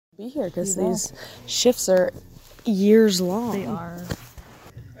be here because these shifts are years long. They are.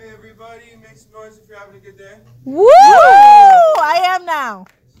 Hey everybody, make some noise if you're having a good day. Woo! I am now.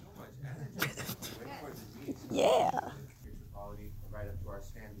 So much energy. Yeah. Quality right up to our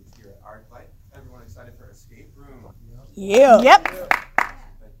standards here at ArcLight. Everyone excited for Escape Room? Yeah. Yep. Thank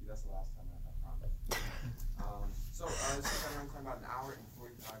you. That's the last time I promise. This is going to run about an hour and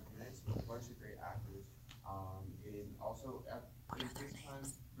 45 minutes with a bunch of great actors. In case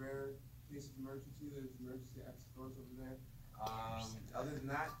times, rare case of emergency, there's emergency exit doors over there. Other than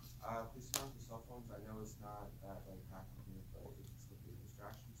that, please turn off your cell phones. I know it's not that practical here, but it can still be a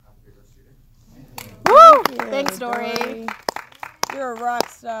distraction. Have a great rest of your day. Woo! Thanks, Dory. You're a rock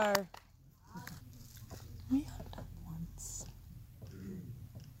star. We had that once.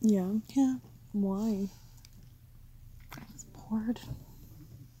 Yeah. Yeah. Why? I was bored.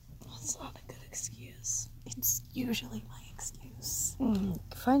 That's not a good excuse. It's usually my excuse.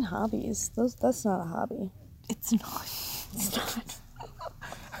 Find hobbies. That's not a hobby. It's not. It's not.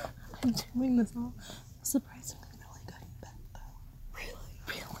 I'm doing this all surprisingly really good in bed, though.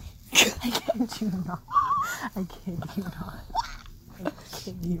 Really? I kid you not. I kid you not. I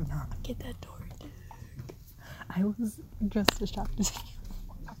kid you not. Get that door. I was just distracted.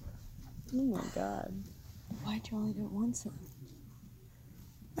 Oh my god. Why'd you only do it once then?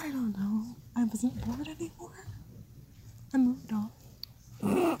 I don't know. I wasn't bored anymore. I moved on.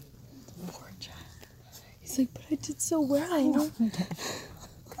 Poor Jack. He's like, but I did so well. I know you did.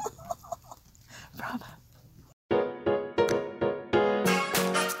 Bravo.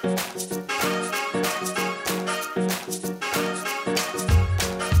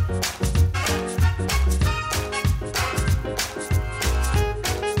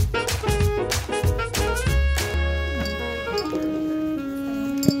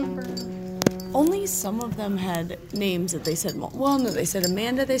 Only some of them had names that they said. Well, no, they said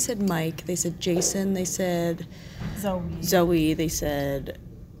Amanda, they said Mike, they said Jason, they said Zoe, they said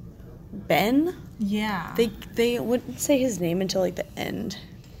Ben. Yeah. They wouldn't say his name until like the end.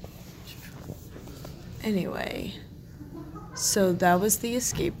 Anyway, so that was the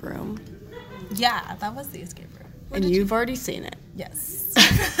escape room, Yeah, that was the escape room. and you've already seen it. Yes.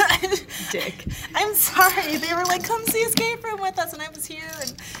 Dick. I'm sorry. They were like, come see escape room with us, and I was here,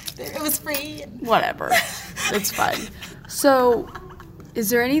 and it was free. And Whatever. It's fine. So, is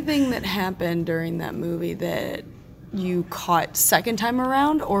there anything that happened during that movie that you caught second time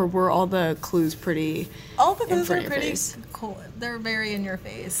around, or were all the clues pretty all the in clues front are of your pretty face? cool. They're very in your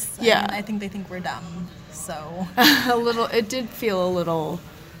face. Yeah. I think they think we're dumb. So A little, it did feel a little,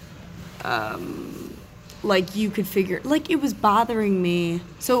 like you could figure, like it was bothering me.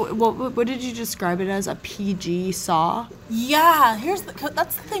 So, what did you describe it as? A PG Saw? yeah,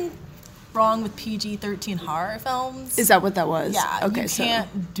 that's the thing wrong with PG-13 horror films. Is that what that was? Yeah. Okay, you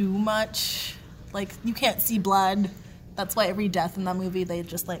can't do much. Like you can't see blood. That's why every death in that movie they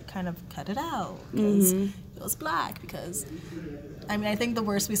just like kind of cut it out because it was black. Because I think the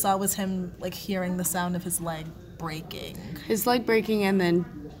worst we saw was him like hearing the sound of his leg breaking. His leg breaking and then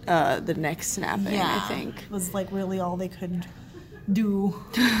the neck snapping, I think. Was like really all they could do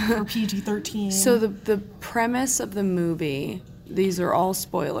for PG-13. So the premise of the movie, these are all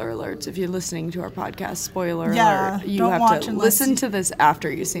spoiler alerts. If you're listening to our podcast, spoiler alert. You don't have watch to unless listen to this after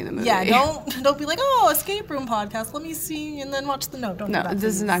you've seen the movie. Yeah, don't be like, oh, escape room podcast. Let me see, and then watch the note. Don't No, do that,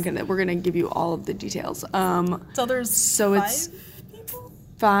 this is please. not gonna. We're gonna give you all of the details. So there's So five it's people?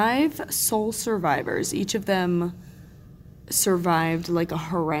 5 sole survivors. Each of them survived like a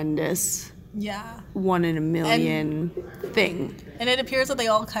horrendous Yeah. 1 in a million thing. And it appears that they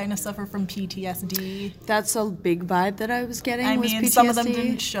all kind of suffer from PTSD. That's a big vibe that I was getting. I was mean, PTSD. some of them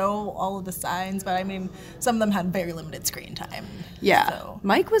didn't show all of the signs, but I mean, some of them had very limited screen time. Yeah, So.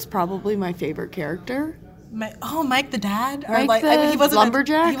 Mike was probably my favorite character. Mike the dad? Mike the he wasn't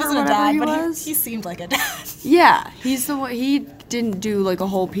lumberjack he or wasn't a whatever dad, he but was? he seemed like a dad. Yeah, he's the one. He didn't do like a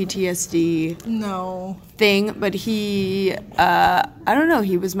whole PTSD No. thing, but he, I don't know.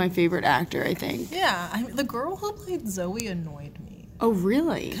 He was my favorite actor, I think. Yeah, the girl who played Zoe annoyed me. Oh,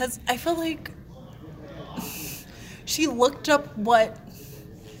 really? Because I feel like she looked up what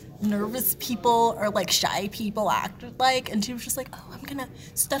nervous people or like shy people acted like, and she was just like, oh, I'm gonna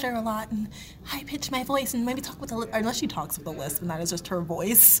stutter a lot and high pitch my voice and maybe talk with a lisp, unless she talks with a lisp and that is just her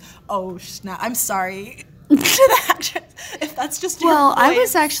voice. Oh snap! I'm sorry to the actress if that's just your Well, I voice.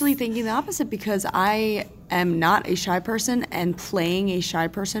 was actually thinking the opposite because I am not a shy person, and playing a shy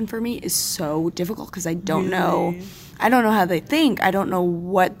person for me is so difficult because I don't know. I don't know how they think. I don't know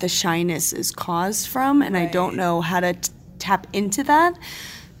what the shyness is caused from, and I don't know how to tap into that.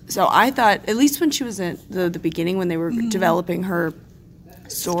 So I thought, at least when she was at the beginning, when they were developing her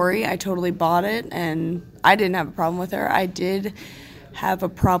story. I totally bought it, and I didn't have a problem with her. I did have a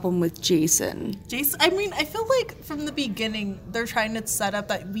problem with Jason. Jason, I mean, I feel like from the beginning, they're trying to set up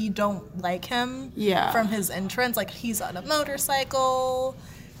that we don't like him. Yeah. From his entrance. Like, he's on a motorcycle.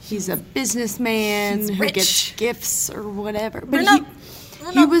 He's a businessman He's who rich. gets gifts or whatever. We're But not-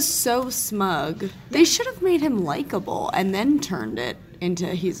 he was so smug. They should have made him likable and then turned it into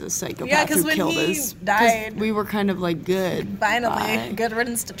he's a psychopath Yeah, 'cause who when killed he us. 'Cause died- we were kind of like, good. Finally, bye. good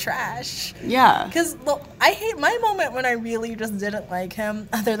riddance to trash. Yeah. Because I hate my moment when I really just didn't like him,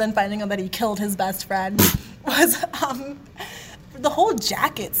 other than finding out that he killed his best friend, was the whole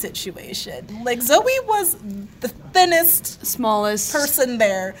jacket situation. Like, Zoe was the thinnest Smallest person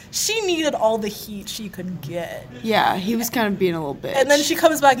there. She needed all the heat she could get. Yeah, he was kind of being a little bitch. And then she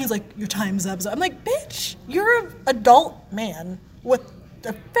comes back and he's like, your time's up. I'm like, bitch, you're an adult man with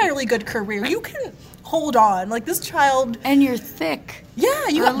a fairly good career. You can hold on. Like, this child, And you're thick. yeah,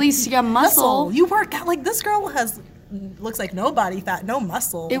 you Or at least you got muscle. You work out. Like, this girl looks like no body fat, no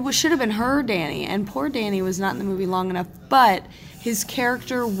muscle. It should have been her, Danny, and poor Danny was not in the movie long enough, but his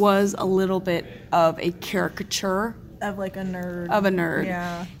character was a little bit of a caricature of like a nerd. of a nerd.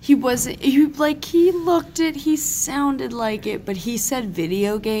 Yeah. He wasn't, he looked it, he sounded like it, but he said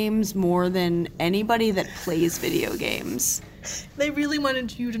video games more than anybody that plays video games. They really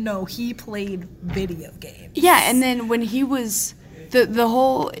wanted you to know he played video games. Yeah, and then when he was the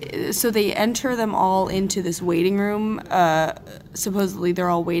whole, so they enter them all into this waiting room. Supposedly they're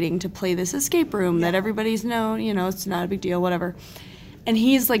all waiting to play this escape room that everybody's known. You know, it's not a big deal, whatever. And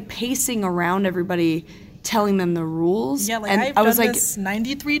he's like pacing around everybody, telling them the rules. Yeah, like and I've I was done like, this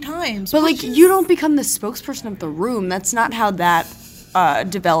 93 times. but which like is- you don't become the spokesperson of the room. That's not how that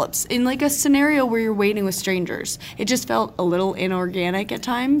develops in like a scenario where you're waiting with strangers. It just felt a little inorganic at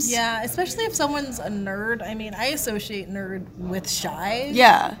times. Yeah, especially if someone's a nerd. I mean, I associate nerd with shy.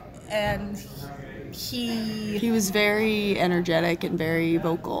 Yeah. And he, He was very energetic and very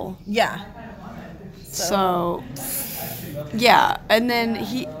vocal. yeah. So, yeah. And then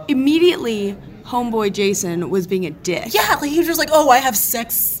he immediately, homeboy Jason was being a dick. Yeah, like he was just like, oh, I have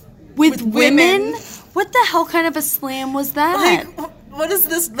sex With women? women. What the hell kind of a slam was that? Like, what is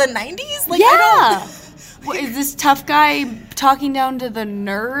this, the 90s? Like, yeah. I don't... What, is this tough guy talking down to the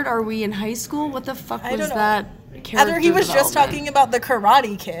nerd? Are we in high school? What the fuck I was don't know. that? Either he was just development? talking about the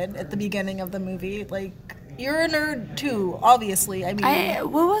Karate Kid at the beginning of the movie. Like, you're a nerd too, obviously. I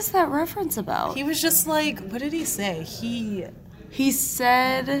mean, What was that reference about? he was just like, what did he say? He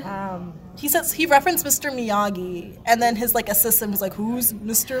said, He says he referenced Mr. Miyagi, and then his like assistant was like, "Who's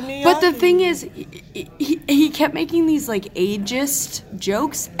Mr. Miyagi?" but the thing is, he kept making these like ageist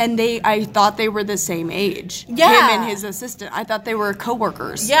jokes, and I thought they were the same age. Yeah. Him and his assistant. I thought they were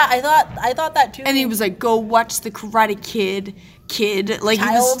coworkers. yeah, I thought that too. And he was like, "Go watch the Karate Kid." Like he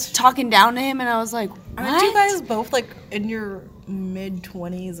was Child. talking down to him, and I was like, Aren't "What?" you guys both like in your mid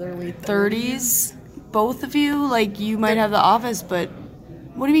 20s, early 30s? 30s, both of you. Like you might have The Office, but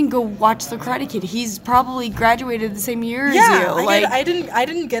what do you mean? Go watch the Karate Kid. He's probably graduated the same year Yeah, as you. Like I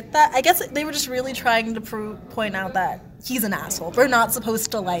didn't get that. I guess they were just really trying to point out that he's an asshole. We're not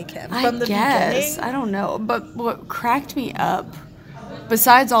supposed to like him from the guess. beginning. I don't know. But what cracked me up,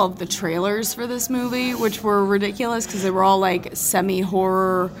 besides all of the trailers for this movie, which were ridiculous because they were all like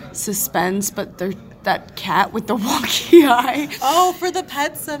semi-horror suspense, but that cat with the wonky eye. Oh, for the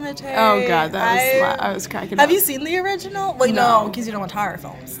Pet Cemetery. Oh god, I was cracking up. Have you seen the original? Well, No. no, because you don't want horror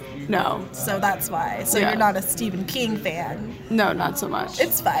films. No. So that's why. So Yeah. you're not a Stephen King fan. No, not so much.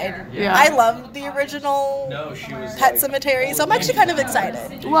 It's fine. Yeah. I love the original Pet Cemetery, so I'm actually kind of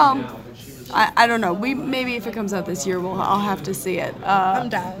excited. Well, I don't know. Maybe if it comes out this year, I'll have to see it. I'm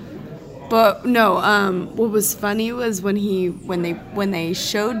down. But no, what was funny was when they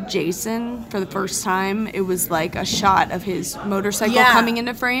showed Jason for the first time, it was like a shot of his motorcycle Yeah. coming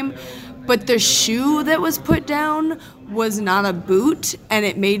into frame. But the shoe that was put down was not a boot, and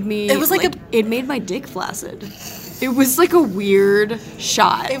it made me. It was like it made my dick flaccid. It was like a weird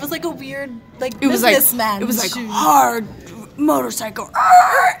shot. It was like a weird, like, It was like businessman shoe. hard motorcycle,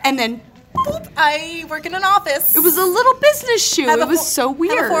 and then Boop, I work in an office. it was a little business shoe. Have It a was fo- so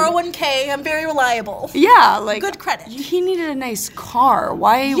weird. Have a 401k. I'm very reliable. Yeah, like Good credit. He needed a nice car.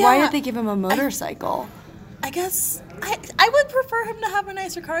 Why Yeah, did they give him a motorcycle? I guess I would prefer him to have a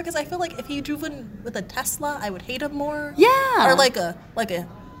nicer car because I feel like if he drove in with a Tesla, I would hate him more. Yeah. Or like a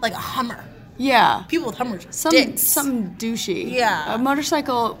Hummer. Yeah. People with Hummers are Some dicks. something douchey. Yeah. A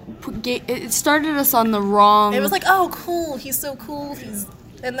motorcycle it started us on the wrong. It was like, oh, cool. He's so cool.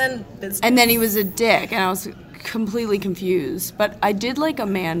 And then and then he was a dick, and I was completely confused. But I did like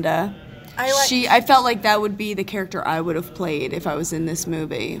Amanda. I felt like that would be the character I would have played if I was in this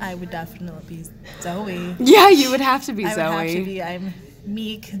movie. I would definitely be Zoe. Yeah, you would have to be I Zoe. would have to be. I'm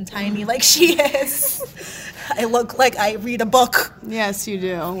meek and tiny like she is. I look like I read a book. Yes, you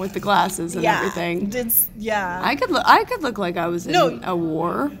do, with the glasses and everything. I could look like I was in a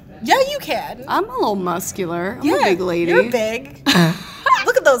war. Yeah, you can. I'm a little muscular. I'm a big lady. You're big.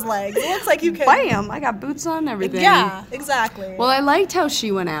 Look at those legs. It looks like you can. Bam! I got boots on and everything. Yeah, exactly. Well, I liked how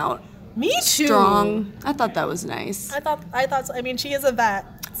she went out. Me too. Strong. I thought that was nice. I thought so. I mean, she is a vet.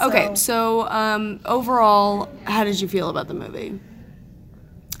 So. Okay, so overall, how did you feel about the movie?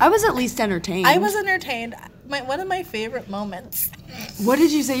 I was at least entertained. I was entertained. One of my favorite moments. What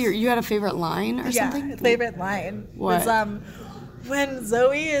did you say? You had a favorite line or something? Yeah, favorite line. What? Was when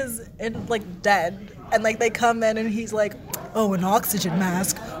Zoe is dead and they come in and he's like, "Oh, an oxygen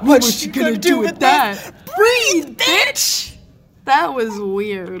mask. What's she gonna do with that? Breathe, bitch." That was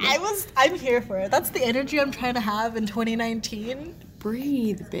weird. I'm here for it. That's the energy I'm trying to have in 2019.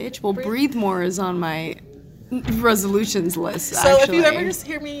 Breathe, bitch. Well, breathe more is on my resolutions list, So actually. if you ever just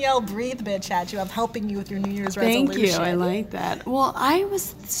hear me yell "breathe, bitch" at you, I'm helping you with your New Year's resolution. Thank you. I like that. Well, I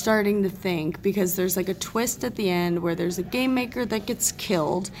was starting to think, because there's a twist at the end where there's a game maker that gets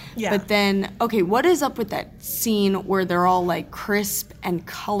killed. Yeah. But then, okay, what is up with that scene where they're all crisp and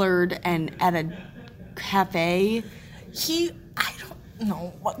colored and at a cafe? I don't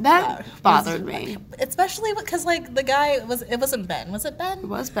know what that bothered me. Especially because the guy it wasn't Ben. Was it Ben? It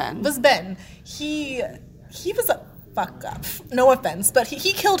was Ben. It was Ben. He was a fuck up. No offense, but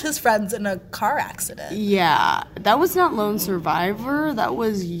he killed his friends in a car accident. Yeah, that was not lone survivor. That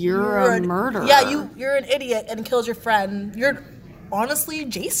was you're a murderer. Yeah, you're an idiot and killed your friend. You're honestly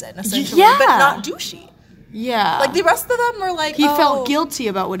Jason, essentially, Yeah. but not douchey. Yeah. The rest of them were he felt guilty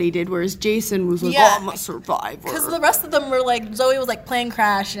about what he did, whereas Jason was like, oh, I'm a survivor. Because the rest of them were Zoe was plane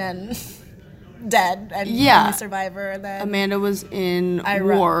crash and dead and only survivor, and then Amanda was in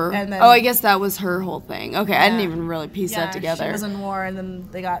war. And then, I guess that was her whole thing. Okay, I didn't even really piece that together. She was in war, and then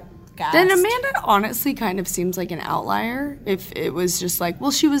they got gassed. Then Amanda honestly kind of seems like an outlier. If it was just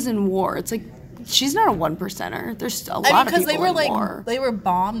well, she was in war. It's she's not a 1%er. There's a lot of people in war. They were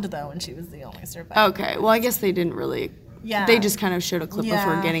bombed though, and she was the only survivor. Okay, well I guess they didn't really. Yeah. They just kind of showed a clip of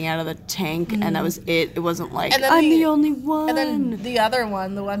her getting out of the tank, and that was it. It wasn't I'm the only one. And then the other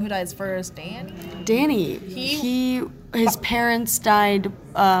one, the one who dies first, Danny. His parents died.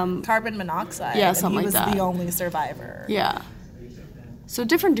 Carbon monoxide. Yeah, something like that. He was the only survivor. Yeah. So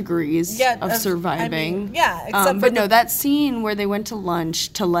different degrees of surviving. Except but no, that scene where they went to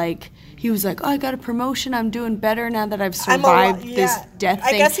lunch to he was like, oh, I got a promotion. I'm doing better now that I've survived this death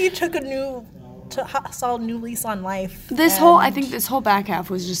thing. I guess he took saw a new lease on life. I think this whole back half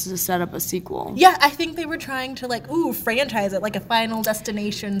was just to set up a sequel. Yeah, I think they were trying to franchise it, like a Final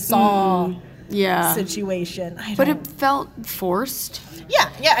Destination Saw situation. But it felt forced. Yeah.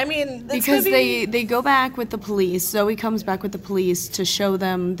 I mean, because they go back with the police. Zoe comes back with the police to show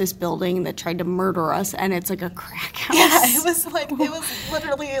them this building that tried to murder us, and it's like a crack house. Yeah, it was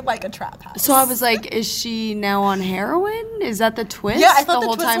literally like a trap house. So I was like, is she now on heroin? Is that the twist? Yeah, I thought the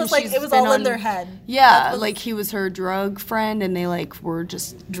whole twist time was it was all in their head. Yeah, he was her drug friend, and they were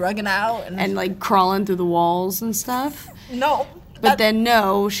just drugging out and crawling through the walls and stuff. No. But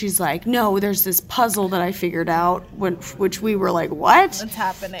then, she's like, no, there's this puzzle that I figured out, which we were like, what? What's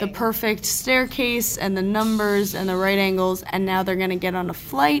happening? The perfect staircase and the numbers and the right angles, and now they're going to get on a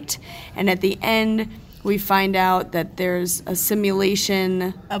flight, and at the end, we find out that there's a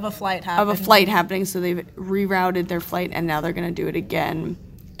simulation of a flight happening. So they've rerouted their flight, and now they're going to do it again.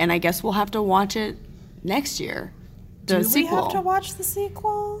 And I guess we'll have to watch it next year. Do we have to watch the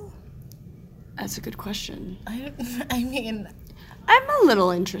sequel? That's a good question. I mean... I'm a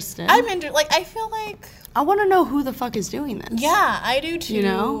little interested. I feel like... I want to know who the fuck is doing this. Yeah, I do too. You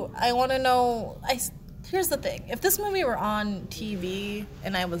know? I want to know... Here's the thing. If this movie were on TV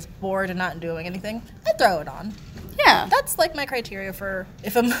and I was bored and not doing anything, I'd throw it on. Yeah. That's my criteria for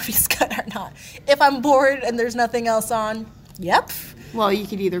if a movie's good or not. If I'm bored and there's nothing else on, yep. Well, you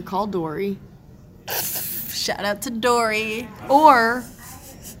could either call Dory. Shout out to Dory. Or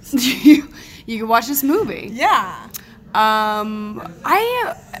you could watch this movie. Yeah.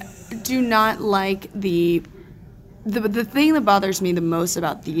 I do not like the thing that bothers me the most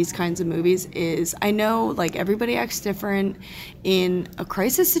about these kinds of movies is I know everybody acts different in a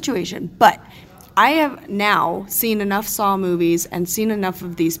crisis situation, but I have now seen enough Saw movies and seen enough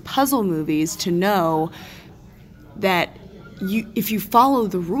of these puzzle movies to know that if you follow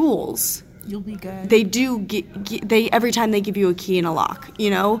the rules, you'll be good. They do every time they give you a key and a lock,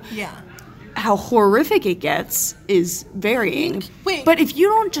 Yeah. how horrific it gets is varying. Wait. But if you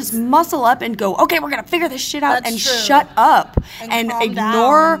don't just muscle up and go, okay, we're going to figure this shit out, That's and true. shut up And calm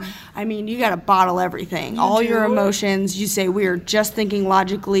ignore, down. I mean, you got to bottle everything. All your do? emotions. You say, we are just thinking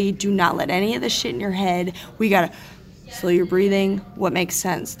logically. Do not let any of this shit in your head. We got to slow your breathing. What makes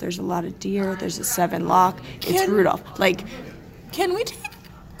sense? There's a lot of deer. There's a 7 lock. It's Rudolph. Like, Can we take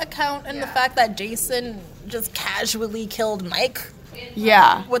account in the fact that Jason just casually killed Mike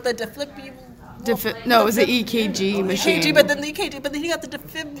yeah. with a defibrillator? No, it was an EKG machine. EKG, but then he got the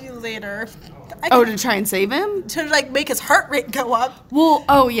defibrillator. To try and save him? To like make his heart rate go up.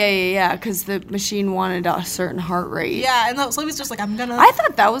 Well, yeah, because the machine wanted a certain heart rate. Yeah, and so he was just like, I'm gonna. I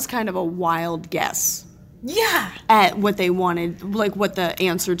thought that was kind of a wild guess Yeah. at what they wanted, like what the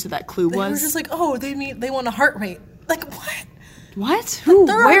answer to that clue They were was. just like, oh, they want a heart rate. Like what? What? Who?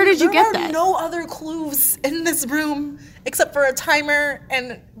 Where did you get that? There are no other clues in this room except for a timer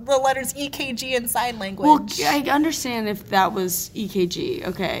and the letters EKG and sign language. Well, I understand if that was EKG,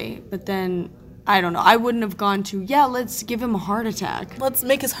 okay, but then I don't know. I wouldn't have gone to, let's give him a heart attack. Let's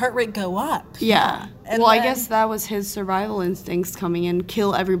make his heart rate go up. Yeah. And I then- guess that was his survival instincts coming in,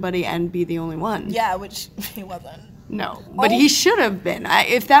 kill everybody and be the only one. Yeah, which he wasn't. No, but he should have been.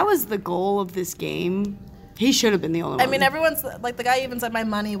 If that was the goal of this game, he should have been the only one. I mean, everyone's like, the guy even said my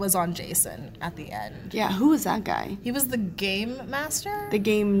money was on Jason at the end. Yeah, who was that guy? He was the game master? The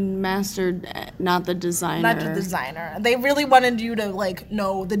game master, not the designer. Not the designer. They really wanted you to like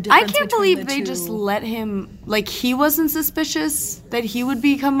know the I difference. can't between believe the they two. just let him, like, he wasn't suspicious that he would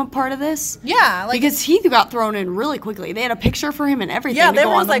become a part of this. Yeah, like Because he got thrown in really quickly. They had a picture for him and everything yeah, to they go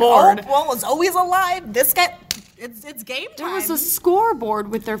were on the like, board. oh, well, Zoe's alive. This guy, it's game time. There was a scoreboard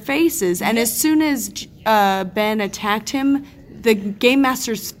with their faces, and as soon as Ben attacked him, the game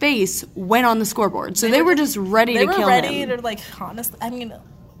master's face went on the scoreboard. So they were just ready to kill They were ready him. to like, honestly. I mean,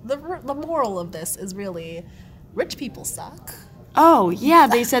 the moral of this is really, rich people suck. Oh yeah,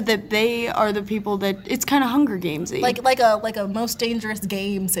 they said that they are the people that it's kind of Hunger Games-y. Like a most dangerous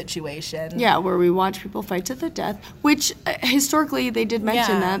game situation. Yeah, where we watch people fight to the death, which historically they did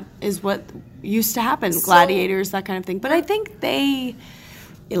mention Yeah. that is what used to happen, gladiators, that kind of thing. But I think they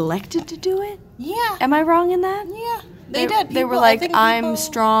elected to do it. Yeah. Am I wrong in that? Yeah. They did. They were People- I like, think I'm people-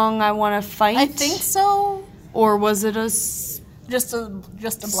 strong, I want to fight. I think so. Or was it Just a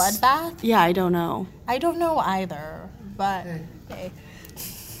bloodbath. yeah, I don't know. I don't know either, but hey.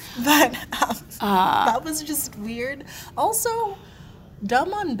 But that was just weird. Also,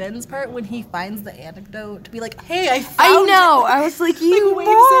 dumb on Ben's part when he finds the anecdote to be like, "Hey, I found I know. it." I was like, you waves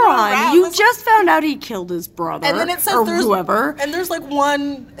it moron. around. You It's just found out he killed his brother And then it says or there's whoever, and there's like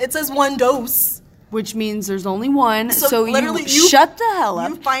one. It says one dose. which means there's only one. So So, literally you you- shut the hell up.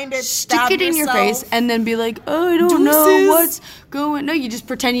 you find it, stick stab it in your face, yourself. and then be like, oh, I don't know Deuces. what's going. No, you just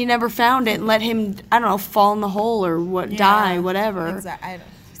pretend you never found it and let him, I don't know, fall in the hole or die, whatever. Exactly. I don't.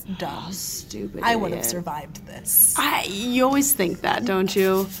 It's dumb. Stupid. I would have idiot. survived this. You always think that, don't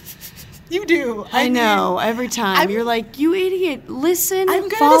you? You do. I mean, know. Every time I'm- you're like, you idiot. Listen, I'm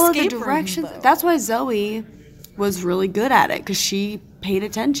good at follow the escape rooms, directions. though. That's why Zoe was really good at it because she paid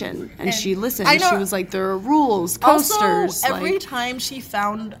attention and she listened. I know- She was like, there are rules, coasters. Also, every like, time she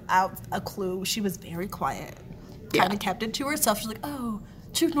found out a clue, she was very quiet. Yeah. Kind of kept it to herself. She's like, "Oh,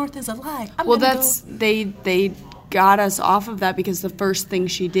 True North is alive." I'm well, gonna that's go." they got us off of that because the first thing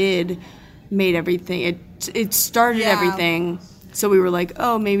she did made everything. It started Yeah. everything. So we were like,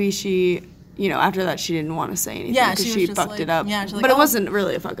 oh, maybe she. After that, she didn't want to say anything Yeah, because she she, was just fucked like- it up. yeah, she's like, but it "Oh." wasn't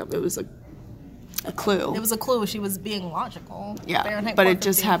really a fuck up. It was a clue. It was a clue. She was being logical. Yeah, Fahrenheit but it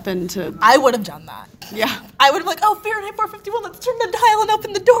just 451. happened to. I would have done that. Yeah. I would have like, "Oh, Fahrenheit 451. Let's turn the dial and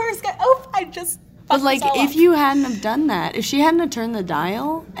open the doors." Oh, I just. But fucked like, this all if up. you hadn't have done that, if she hadn't have turned the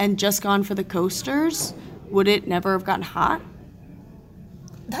dial and just gone for the coasters, would it never have gotten hot?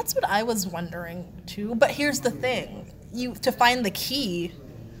 That's what I was wondering too. But here's the thing: to find the key.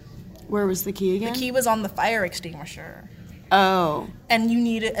 Where was the key again? The key was on the fire extinguisher. Oh, And you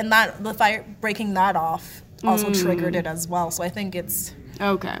need it, and that the fire breaking that off also triggered it as well. So I think it's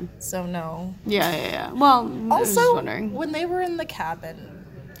okay. no. Yeah. Well, I was just Also, wondering. when they were in the cabin,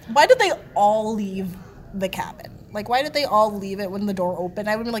 why did they all leave the cabin? Like, why did they all leave it when the door opened?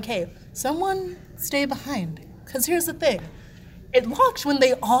 I would be like, hey, someone stay behind. Because here's the thing: it locked when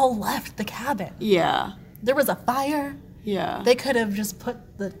they all left the cabin. Yeah. There was a fire. Yeah. They could have just put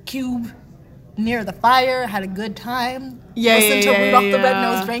the cube near the fire, had a good time, Yeah, listened yeah, to Rudolph the yeah.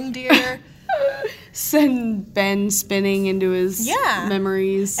 Red-Nosed Reindeer. Send Ben spinning into his Yeah.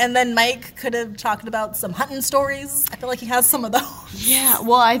 memories. And then Mike could have talked about some hunting stories. I feel like he has some of those. Yeah,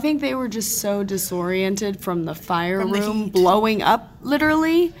 well, I think they were just so disoriented from the fire From the room heat. blowing up,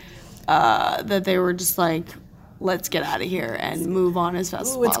 literally. that they were just like, let's get out of here and move on as fast as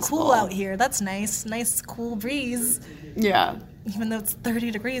possible. It's cool out here. That's nice. Nice, cool breeze. Yeah. Even though it's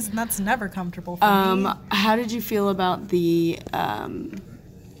 30 degrees, and that's never comfortable for me. How did you feel about the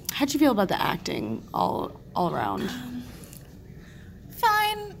acting all around?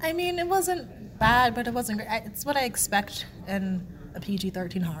 Fine. I mean, it wasn't bad, but it wasn't great. It's what I expect in a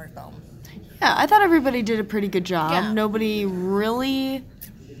PG-13 horror film. Yeah, I thought everybody did a pretty good job. Yeah. Nobody really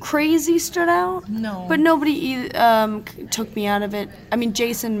crazy stood out. No. But nobody took me out of it. I mean,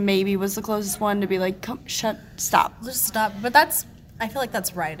 Jason maybe was the closest one to be like, come, stop. Just stop. But I feel like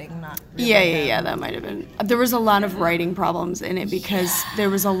that's writing, not really Yeah, that might have been. There was a lot of writing problems in it because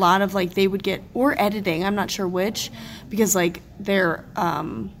there was a lot of, like, they would get, or editing, I'm not sure which, because, like, they're,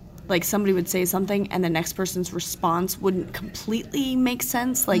 like, somebody would say something and the next person's response wouldn't completely make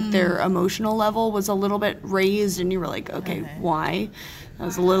sense. Like, their emotional level was a little bit raised and you were like, okay, why? That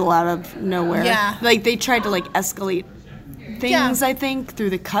was a little out of nowhere. Yeah. Like, they tried to, like, escalate things, I think,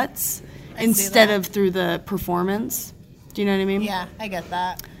 through the cuts instead of through the performance. Do you know what I mean? Yeah, I get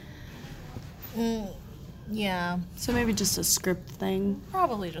that. Yeah. So maybe just a script thing.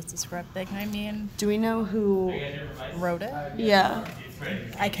 Probably just a script thing. I mean, Do we know who wrote it? Yeah.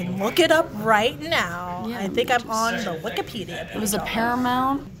 I can look it up right now. Yeah, I think I'm on the Wikipedia page. It was a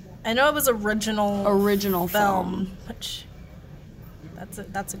Paramount I know it was original film. which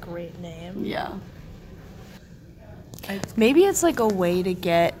that's a great name. Yeah. Maybe it's like a way to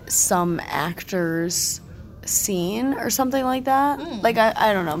get some actors seen or something like that. Like,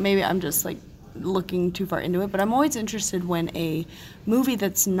 I don't know. Maybe I'm just, like, looking too far into it. But I'm always interested when a movie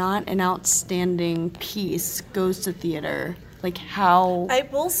that's not an outstanding piece goes to theater. Like, how... I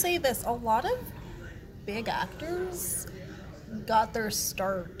will say this. A lot of big actors got their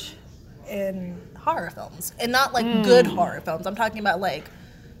start in horror films. And not, like, good horror films. I'm talking about, like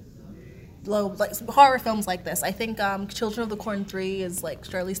horror films like this. I think Children of the Corn 3 is like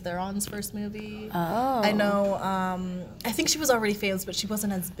Charlize Theron's first movie. Oh. I know. I think she was already famous, but she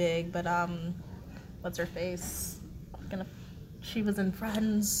wasn't as big. But what's her face? She was in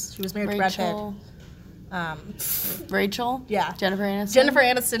Friends. She was married to Brad Pitt. Rachel? Yeah. Jennifer Aniston? Jennifer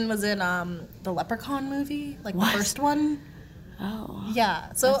Aniston was in the Leprechaun movie, like the first one. Oh.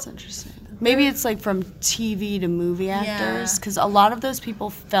 Yeah. So That's interesting. Maybe it's like from TV to movie actors, because a lot of those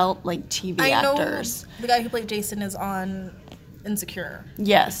people felt like TV actors. The guy who played Jason is on Insecure.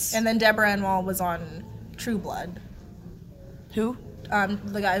 Yes. And then Deborah Ann is on True Blood. Who?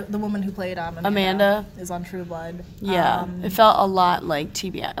 The woman who played Amanda is on True Blood. Yeah, it felt a lot like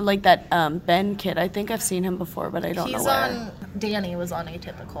TV, like that Ben kid. I think I've seen him before, but I don't know where. Danny was on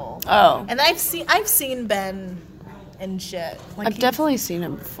Atypical. Oh. And I've seen Ben and shit. Like, I've definitely seen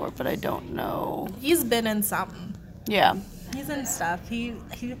him before, but I don't know. He's been in something. Yeah. He's in stuff. He's.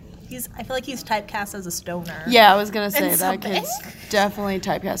 I feel like he's typecast as a stoner. Yeah, I was gonna say that something. kid's definitely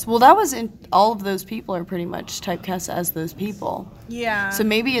typecast. Well, that was in all of those people are pretty much typecast as those people. Yeah. So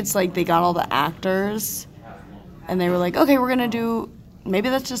maybe it's like they got all the actors, and they were like, okay, we're gonna do. Maybe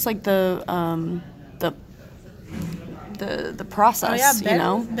that's just like the process. Oh yeah, you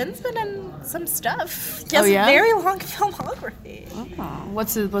know. Ben's been in some stuff. He has yeah? a very long filmography. Oh,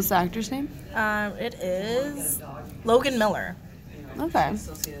 what's the actor's name? It is Logan Miller. Okay.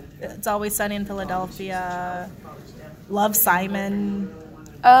 It's Always Sunny in Philadelphia. Love, Simon.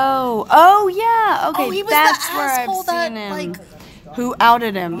 Oh yeah. Okay, he was that's the where I've asshole seen that, him. like- Who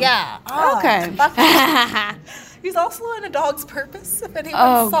outed him? Yeah. Okay. He's also in A Dog's Purpose, if anyone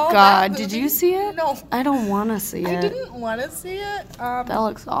Oh saw God, that did movie. you see it? No. I don't want to see it. I didn't want to see it. That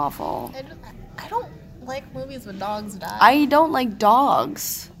looks awful. I don't like movies when dogs die. I don't like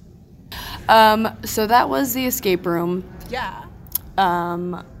dogs. So that was the escape room. Yeah.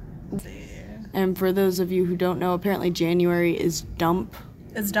 And for those of you who don't know, apparently January is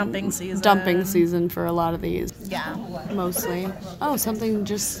It's dumping season. dumping season for a lot of these. Yeah. Mostly. Oh, something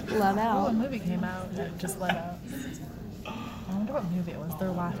just let Oh, a out. movie came out and it just let out. I wonder what movie it was.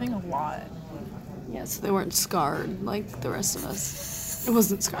 They're laughing a lot. Yeah, so they weren't scarred like the rest of us. It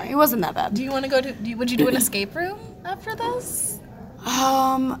wasn't scarring. It wasn't that bad. Do you want to go to? Would you do an escape room after this?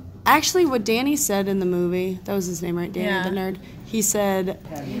 Actually, what Danny said in the movie, that was his name, right? Danny Yeah. the nerd. He said,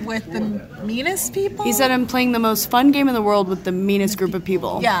 With the meanest people? I'm playing the most fun game in the world with the meanest group of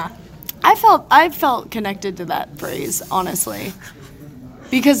people. Yeah. I felt connected to that phrase, honestly.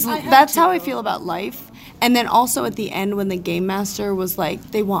 Because that's how I feel about life. And then also at the end when the game master was like,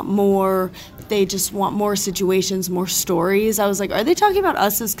 they just want more situations, more stories. I was like, are they talking about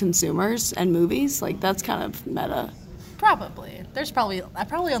us as consumers and movies? Like, that's kind of meta. Probably. There's probably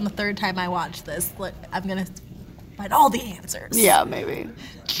on the third time I watch this, like, I'm gonna find all the answers. Yeah, maybe.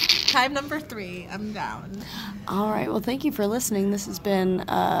 Time number 3. I'm down. All right. Well, thank you for listening. This has been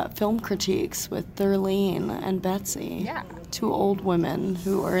Film Critiques with Thurleen and Betsy. Yeah. 2 old women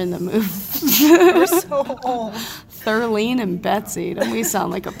who are in the movie. We're so old. Thurleen and Betsy. Don't we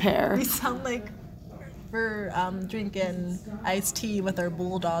sound like a pair? We sound like we're drinking iced tea with our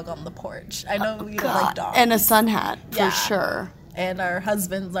bulldog on the porch. I know we don't like dogs. And a sun hat, for Yeah. sure. And our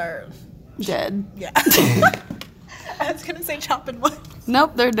husbands are, Dead. yeah. I was going to say chopping wood.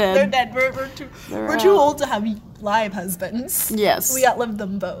 Nope, they're dead. They're dead. They're We're too out. old to have live husbands. Yes. We outlived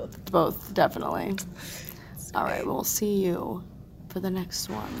them both. Both, definitely. All right, we'll see you for the next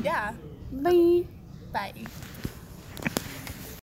one. Yeah. Bye. Bye.